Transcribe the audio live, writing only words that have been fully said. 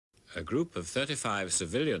A group of 35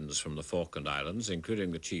 civilians from the Falkland Islands,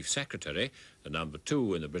 including the Chief Secretary, the number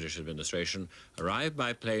 2 in the British administration, arrived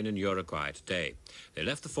by plane in Uruguay today. They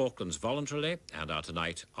left the Falklands voluntarily and are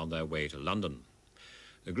tonight on their way to London.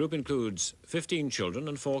 The group includes 15 children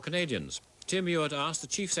and 4 Canadians. Tim Ewart asked the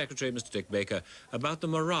Chief Secretary, Mr. Dick Baker, about the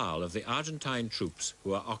morale of the Argentine troops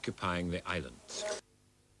who are occupying the islands.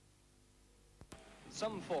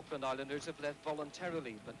 Some Falkland Islanders have left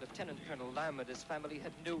voluntarily, but Lieutenant Colonel Lamb and his family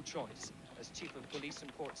had no choice. As Chief of Police in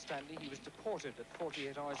Port Stanley, he was deported at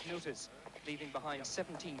 48 hours' notice, leaving behind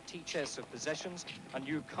 17 tea-chests of possessions, a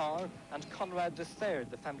new car, and Conrad III,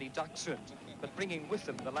 the family dachshund, but bringing with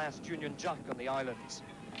them the last Union Jack on the islands.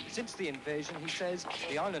 Since the invasion, he says,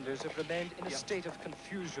 the islanders have remained in a state of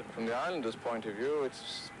confusion. From the islanders' point of view,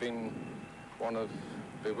 it's been one of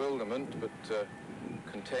bewilderment, but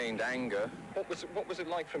contained anger. What was it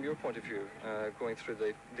like from your point of view, going through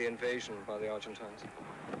the invasion by the Argentines?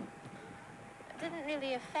 It didn't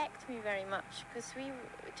really affect me very much, because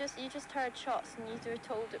you just heard shots and you were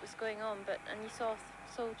told it was going on, and you saw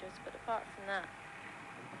soldiers, but apart from that.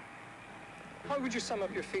 How would you sum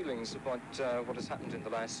up your feelings about what has happened in the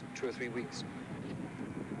last 2 or 3 weeks?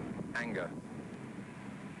 Anger.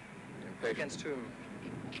 Against whom?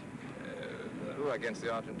 Against the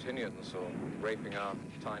Argentinians, or raping our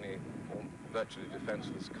tiny, virtually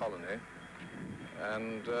defenseless colony.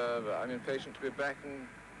 And I'm impatient to be back and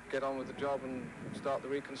get on with the job and start the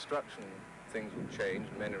reconstruction. Things will change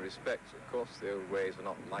in many respects. Of course, the old ways are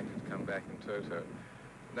not likely to come back in toto.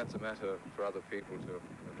 And that's a matter for other people to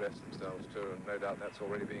address themselves to, and no doubt that's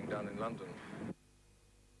already being done in London.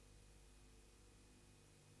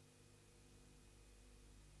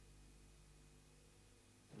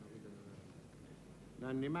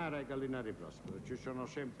 Nanni Mara e Gallinari Prospero, ci sono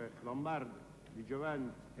sempre Lombardi, Di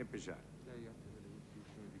Giovanni e Pesari.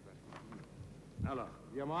 Allora,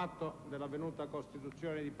 diamo atto dell'avvenuta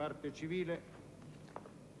costituzione di parte civile.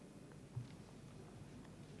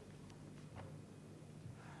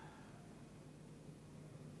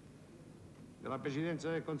 Della Presidenza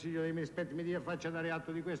del Consiglio dei Ministri, mi dia faccia dare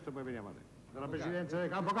atto di questo, poi veniamo a lei. Della Presidenza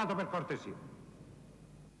del... Avvocato, per cortesia.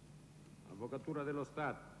 Avvocatura dello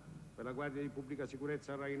Stato. Per la Guardia di Pubblica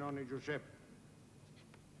Sicurezza Rainoni Giuseppe.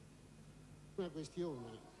 Una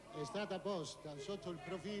questione è stata posta sotto il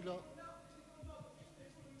profilo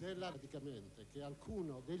praticamente che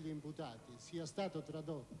alcuno degli imputati sia stato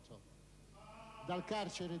tradotto dal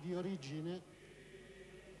carcere di origine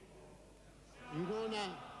in una...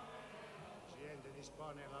 Il Presidente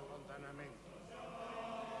dispone l'allontanamento.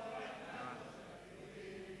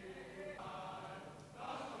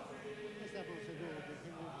 Questa procedura che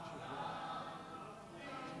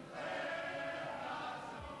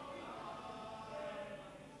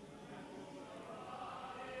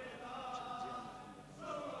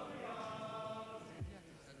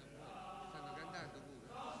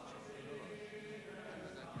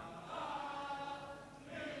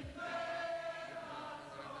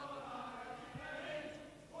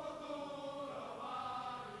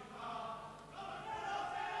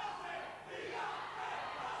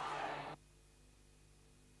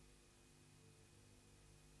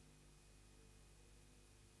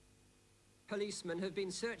Policemen have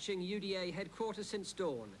been searching UDA headquarters since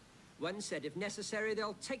dawn. One said if necessary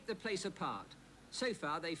they'll take the place apart. So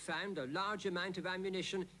far they've found a large amount of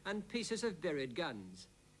ammunition and pieces of buried guns.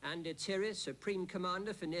 Andy Tirris, Supreme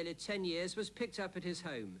Commander for nearly 10 years, was picked up at his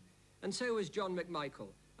home. And so was John McMichael,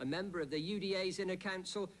 a member of the UDA's inner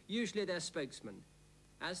council, usually their spokesman.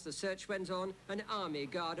 As the search went on, an army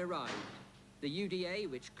guard arrived. The UDA,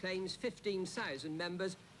 which claims 15,000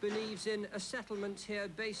 members, believes in a settlement here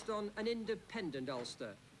based on an independent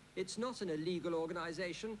Ulster. It's not an illegal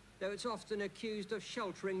organisation, though it's often accused of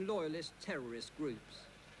sheltering loyalist terrorist groups.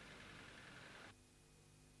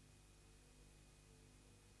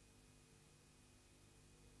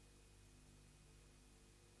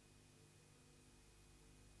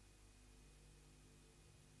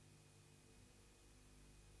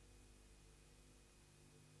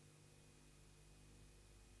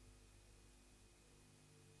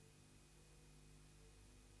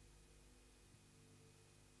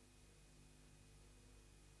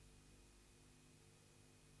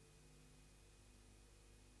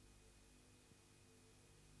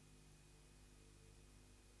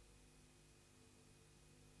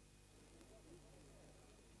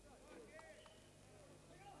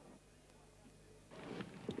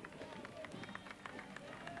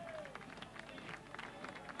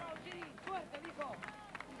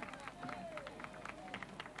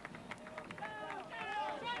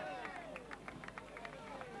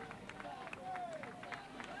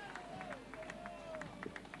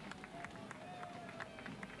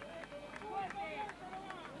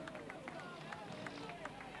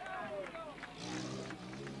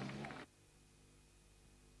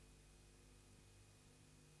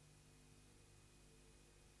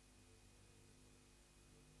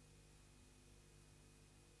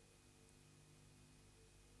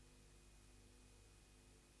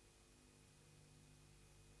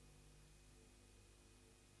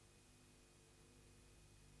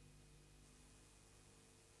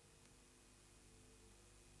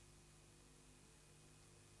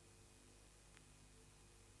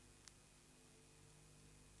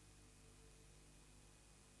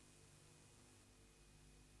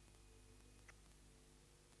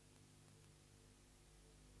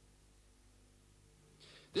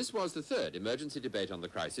 This was the third emergency debate on the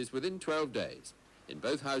crisis within 12 days. In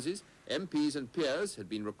both houses, MPs and peers had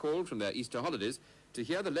been recalled from their Easter holidays to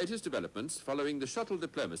hear the latest developments following the shuttle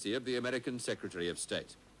diplomacy of the American Secretary of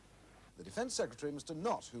State. The Defence Secretary, Mr.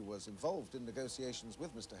 Knott, who was involved in negotiations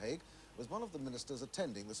with Mr. Hague, was one of the ministers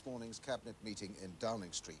attending this morning's Cabinet meeting in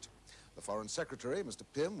Downing Street. The Foreign Secretary, Mr.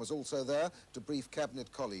 Pym, was also there to brief Cabinet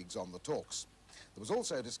colleagues on the talks. There was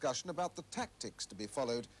also a discussion about the tactics to be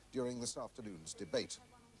followed during this afternoon's debate.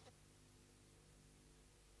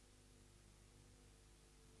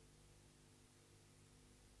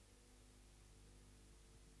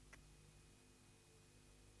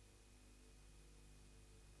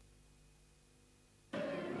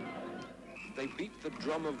 They beat the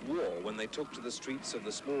drum of war when they took to the streets of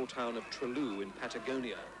the small town of Trelew in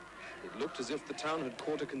Patagonia. It looked as if the town had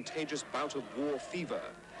caught a contagious bout of war fever,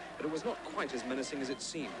 but it was not quite as menacing as it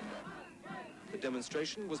seemed. The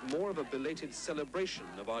demonstration was more of a belated celebration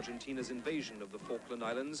of Argentina's invasion of the Falkland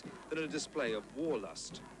Islands than a display of war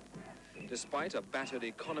lust. Despite a battered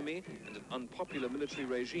economy and an unpopular military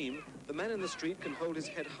regime, the man in the street can hold his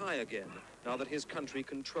head high again now that his country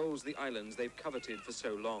controls the islands they've coveted for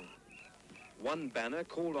so long. One banner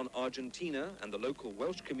called on Argentina and the local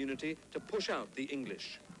Welsh community to push out the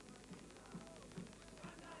English.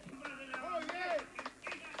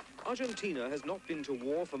 Argentina has not been to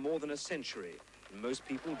war for more than a century, and most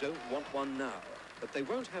people don't want one now, but they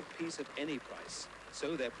won't have peace at any price,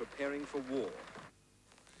 so they're preparing for war.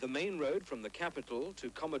 The main road from the capital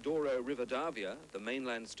to Comodoro Rivadavia, the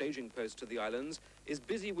mainland staging post to the islands, is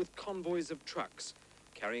busy with convoys of trucks,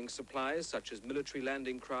 carrying supplies such as military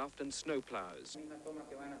landing craft and snowplows.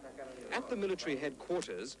 At the military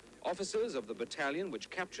headquarters, officers of the battalion which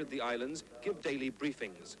captured the islands give daily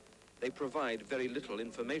briefings. They provide very little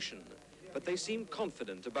information, but they seem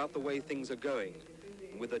confident about the way things are going.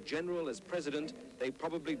 With a general as president, they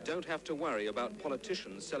probably don't have to worry about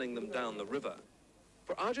politicians selling them down the river.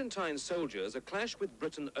 For Argentine soldiers, a clash with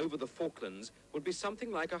Britain over the Falklands would be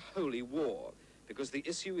something like a holy war, because the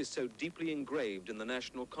issue is so deeply engraved in the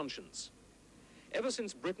national conscience. Ever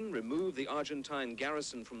since Britain removed the Argentine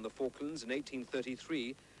garrison from the Falklands in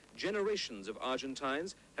 1833, generations of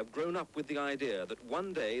Argentines have grown up with the idea that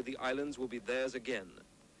one day the islands will be theirs again.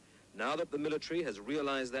 Now that the military has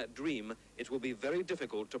realized that dream, it will be very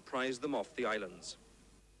difficult to prize them off the islands.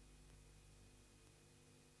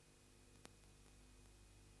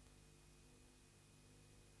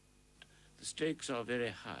 The stakes are very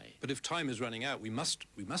high. But if time is running out, we must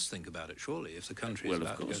think about it, surely, if the country is about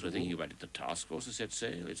to go to war. Well, of course, we're thinking about it. The task force has set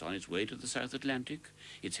sail. It's on its way to the South Atlantic.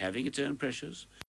 It's having its own pressures.